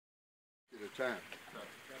time.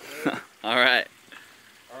 All right.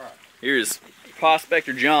 All right. Here's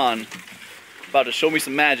Prospector John about to show me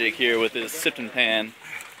some magic here with his sifting pan.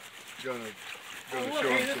 Gonna show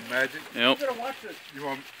him some magic. Yep. You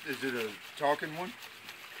want? Is it a talking one?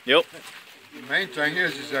 Yep. The main thing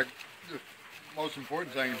is that the most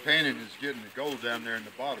important thing in painting is getting the gold down there in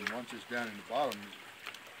the bottom. Once it's down in the bottom.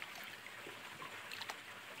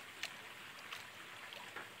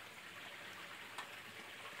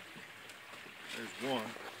 There's 1,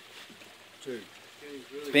 2.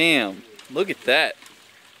 Bam! Look at that.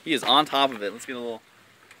 He is on top of it. Let's get a little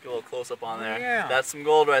close up on there. Yeah. That's some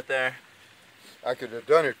gold right there. I could have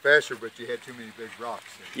done it faster, but you had too many big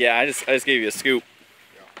rocks there. Yeah, I just gave you a scoop.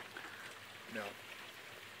 Yeah.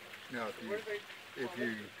 Now, if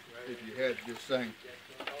you had this thing,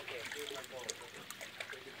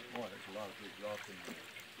 boy, there's a lot of big rocks in there.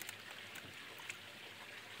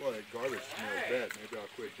 Boy, that garbage smells bad. Maybe I'll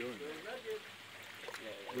quit doing that.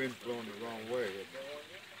 Wind's blowing the wrong way.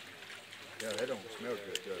 Yeah, that don't smell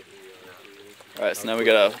good, does it? All right, so now we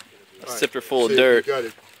got a sifter full of See, dirt. You got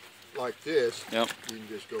it like this. Yep. You can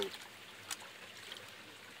just go.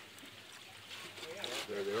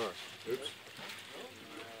 There they are. Oops.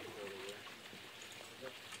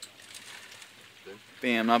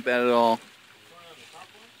 Bam! Not bad at all.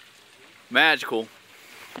 Magical.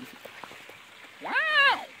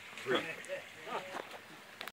 Wow!